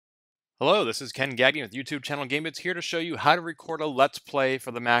Hello, this is Ken Gagnon with YouTube channel GameBits here to show you how to record a Let's Play for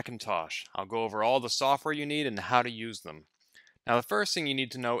the Macintosh. I'll go over all the software you need and how to use them. Now the first thing you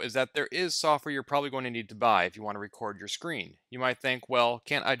need to know is that there is software you're probably going to need to buy if you want to record your screen. You might think, well,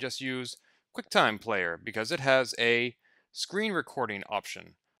 can't I just use QuickTime Player because it has a screen recording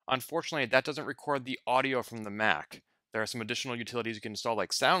option. Unfortunately, that doesn't record the audio from the Mac. There are some additional utilities you can install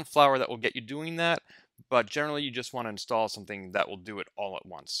like Soundflower that will get you doing that, but generally you just want to install something that will do it all at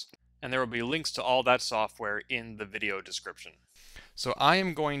once. And there will be links to all that software in the video description. So I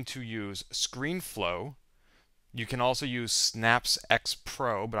am going to use ScreenFlow. You can also use Snaps X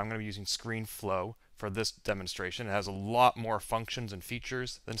Pro, but I'm going to be using ScreenFlow for this demonstration. It has a lot more functions and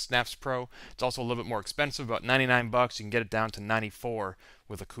features than Snaps Pro. It's also a little bit more expensive, about 99 bucks. You can get it down to 94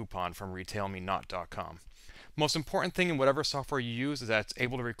 with a coupon from retailmenot.com. Most important thing in whatever software you use is that it's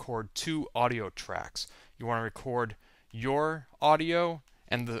able to record two audio tracks. You want to record your audio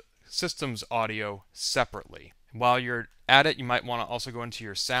and the system's audio separately. While you're at it, you might want to also go into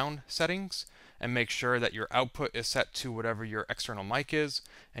your sound settings and make sure that your output is set to whatever your external mic is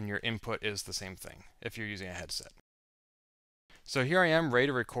and your input is the same thing if you're using a headset. So here I am ready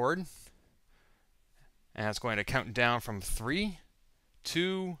to record, and it's going to count down from 3,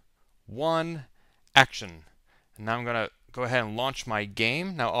 2, 1, action. And now I'm going to go ahead and launch my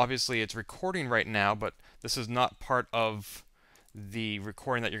game. Now obviously it's recording right now, but this is not part of the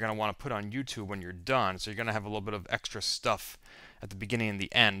recording that you're going to want to put on YouTube when you're done. So you're going to have a little bit of extra stuff at the beginning and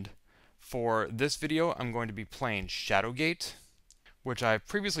the end. For this video, I'm going to be playing Shadowgate, which I've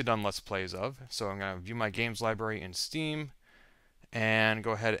previously done Let's Plays of. So I'm going to view my games library in Steam and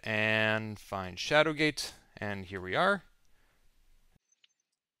go ahead and find Shadowgate, and here we are.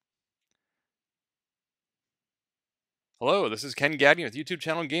 Hello, this is Ken Gagnon with YouTube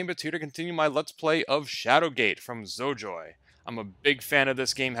channel GameBits here to continue my Let's Play of Shadowgate from Zojoy. I'm a big fan of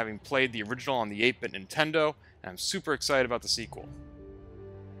this game, having played the original on the 8-bit Nintendo, and I'm super excited about the sequel.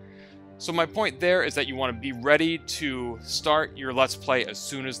 So my point there is that you want to be ready to start your Let's Play as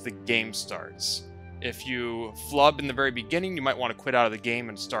soon as the game starts. If you flub in the very beginning, you might want to quit out of the game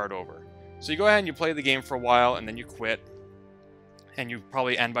and start over. So you go ahead and you play the game for a while, and then you quit. And you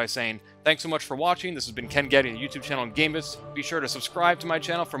probably end by saying, thanks so much for watching. This has been Ken Gagnon, the YouTube channel GameBits. Be sure to subscribe to my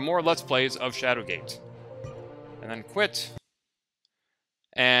channel for more Let's Plays of Shadowgate. And then quit.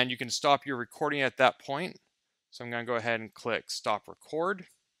 And you can stop your recording at that point. So I'm going to go ahead and click Stop Record.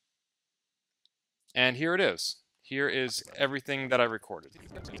 And here it is. Here is everything that I recorded.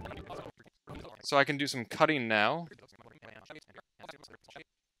 So I can do some cutting now.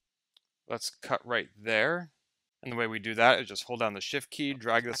 Let's cut right there. And the way we do that is just hold down the Shift key,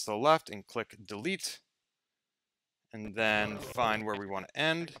 drag this to the left, and click Delete. And then find where we want to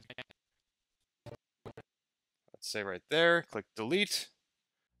end. Let's say right there, click Delete.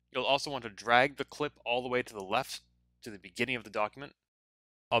 You'll also want to drag the clip all the way to the left to the beginning of the document.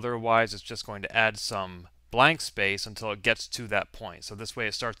 Otherwise, it's just going to add some blank space until it gets to that point. So this way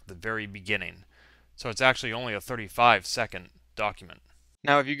it starts at the very beginning. So it's actually only a 35-second document.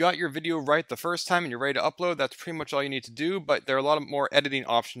 Now, if you got your video right the first time and you're ready to upload, that's pretty much all you need to do, but there are a lot of more editing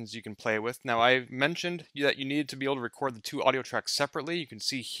options you can play with. Now, I mentioned that you needed to be able to record the two audio tracks separately. You can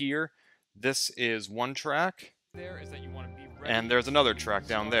see here, this is one track. And there's another track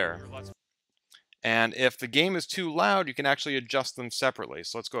down there. And if the game is too loud, you can actually adjust them separately.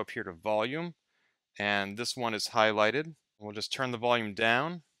 So let's go up here to volume, and this one is highlighted. We'll just turn the volume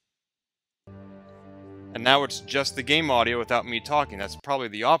down. And now it's just the game audio without me talking. That's probably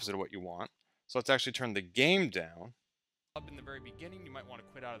the opposite of what you want. So let's actually turn the game down. Up in the very beginning, you might want to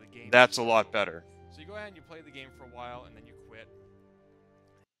quit out of the game. That's a lot better. So you go ahead and you play the game for a while, and then you quit.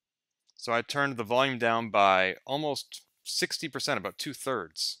 So I turned the volume down by almost 60%, about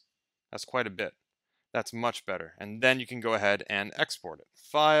 2/3. That's quite a bit. That's much better. And then you can go ahead and export it.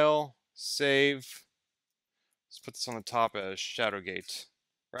 File, save. Let's put this on the top as Shadowgate,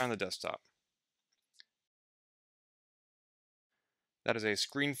 right on the desktop. That is a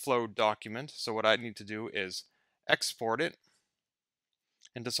ScreenFlow document. So what I need to do is export it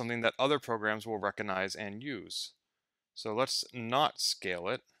into something that other programs will recognize and use. So let's not scale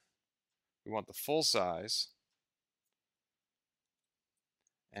it. We want the full size.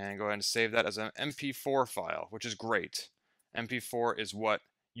 And go ahead and save that as an MP4 file, which is great. MP4 is what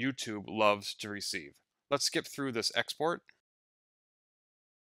YouTube loves to receive. Let's skip through this export.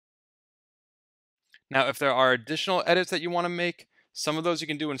 Now, if there are additional edits that you want to make, some of those you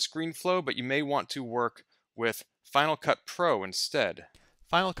can do in ScreenFlow, but you may want to work with Final Cut Pro instead.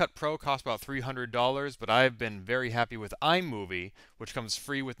 Final Cut Pro costs about $300, but I've been very happy with iMovie, which comes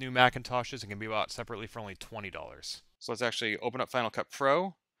free with new Macintoshes and can be bought separately for only $20. So let's actually open up Final Cut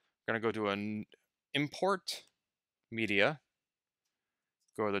Pro. I'm We're going to go to import media,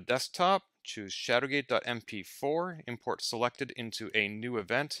 go to the desktop, choose shadowgate.mp4, import selected into a new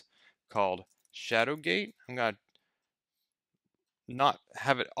event called Shadowgate. I'm going to not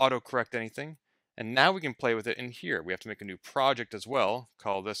have it autocorrect anything. And now we can play with it in here. We have to make a new project as well,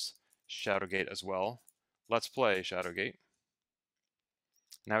 call this Shadowgate as well. Let's play Shadowgate.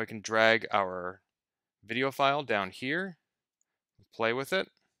 Now we can drag our video file down here, play with it.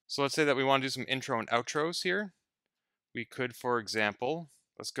 So let's say that we want to do some intro and outros here. We could, for example,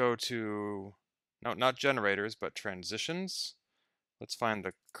 let's go to, no, not generators, but transitions. Let's find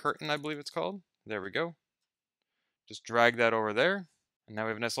the curtain, I believe it's called. There we go. Just drag that over there. And now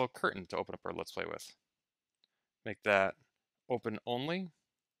we have a nice little curtain to open up our Let's Play with. Make that open only.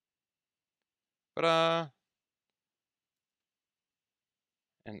 And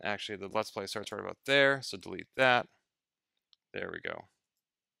actually the Let's Play starts right about there, so delete that. There we go.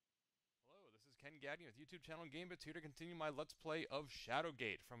 Hello, this is Ken Gagne with YouTube channel GameBits, here to continue my Let's Play of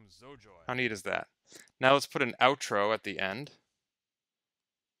Shadowgate from Zojoy. How neat is that? Now let's put an outro at the end.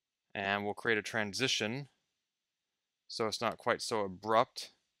 And we'll create a transition so it's not quite so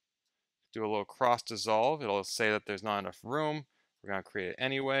abrupt. Do a little cross dissolve. It'll say that there's not enough room. We're going to create it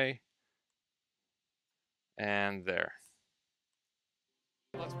anyway. And there.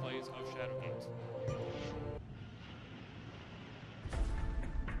 Let's Plays of Shadowgate.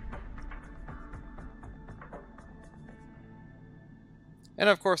 And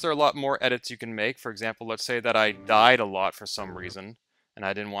of course, there are a lot more edits you can make. For example, let's say that I died a lot for some reason, and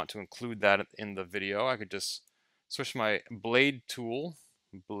I didn't want to include that in the video. I could just switch my blade tool,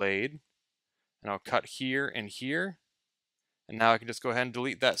 blade, and I'll cut here and here. And now I can just go ahead and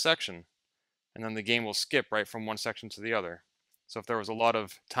delete that section. And then the game will skip right from one section to the other. So if there was a lot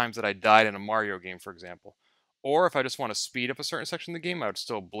of times that I died in a Mario game, for example, or if I just want to speed up a certain section of the game, I would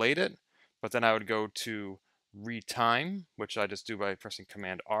still blade it, but then I would go to retime, which I just do by pressing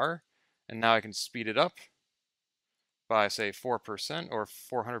Command R, and now I can speed it up by, say, 4%, or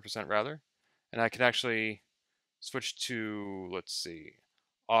 400% rather, and I can actually switch to, let's see,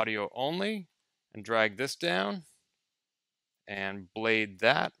 audio only, and drag this down, and blade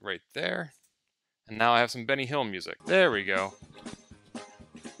that right there. And now I have some Benny Hill music. There we go.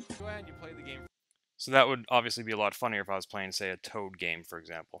 Go ahead and you play the game. So that would obviously be a lot funnier if I was playing, say, a Toad game, for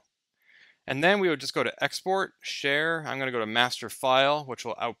example. And then we would just go to Export, Share. I'm going to go to Master File, which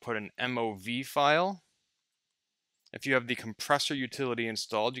will output an MOV file. If you have the compressor utility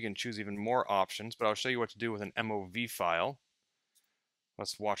installed, you can choose even more options, but I'll show you what to do with an MOV file.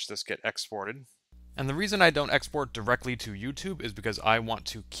 Let's watch this get exported. And the reason I don't export directly to YouTube is because I want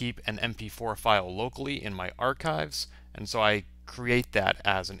to keep an MP4 file locally in my archives, and so I create that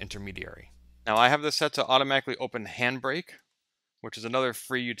as an intermediary. Now I have this set to automatically open Handbrake, which is another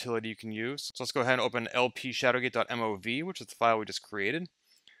free utility you can use. So let's go ahead and open lpshadowgate.mov, which is the file we just created.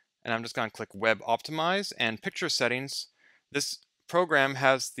 And I'm just going to click Web Optimize and Picture Settings. This program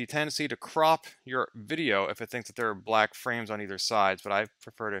has the tendency to crop your video if it thinks that there are black frames on either sides, but I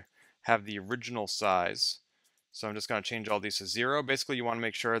prefer to have the original size. So I'm just going to change all these to 0. Basically, you want to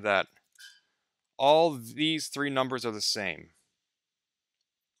make sure that all these three numbers are the same.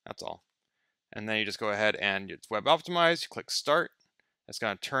 That's all. And then you just go ahead and it's web optimized, you click Start. It's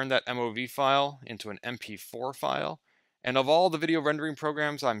going to turn that MOV file into an MP4 file. And of all the video rendering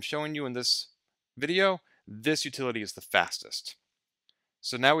programs I'm showing you in this video, this utility is the fastest.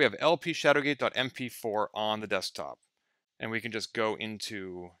 So now we have lpshadowgate.mp4 on the desktop. And we can just go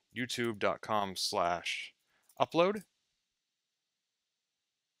into youtube.com/upload.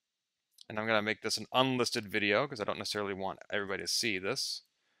 And I'm going to make this an unlisted video because I don't necessarily want everybody to see this.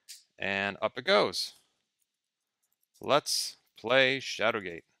 And up it goes. Let's play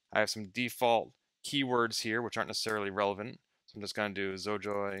Shadowgate. I have some default keywords here which aren't necessarily relevant. So I'm just going to do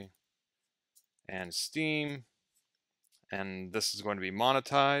Zojoy and Steam. And this is going to be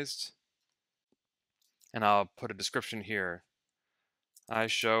monetized. And I'll put a description here. I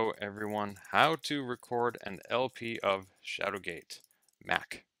show everyone how to record an LP of Shadowgate,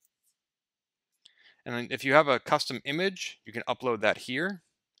 Mac. And then if you have a custom image, you can upload that here.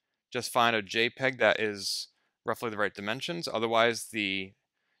 Just find a JPEG that is roughly the right dimensions. Otherwise, the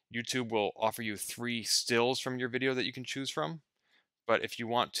YouTube will offer you 3 stills from your video that you can choose from. But if you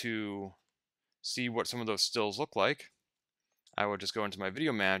want to see what some of those stills look like, I will just go into my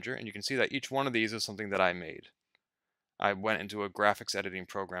video manager, and you can see that each one of these is something that I made. I went into a graphics editing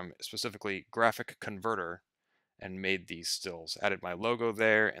program, specifically Graphic Converter, and made these stills. Added my logo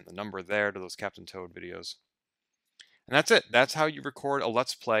there and the number there to those Captain Toad videos. And that's it. That's how you record a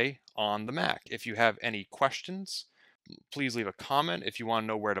Let's Play on the Mac. If you have any questions, Please leave a comment if you want to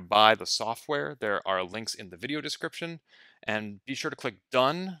know where to buy the software. There are links in the video description. And be sure to click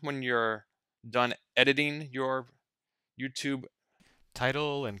done when you're done editing your YouTube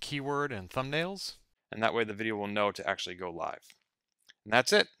title and keyword and thumbnails. And that way the video will know to actually go live. And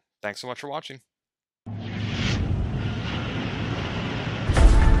that's it. Thanks so much for watching.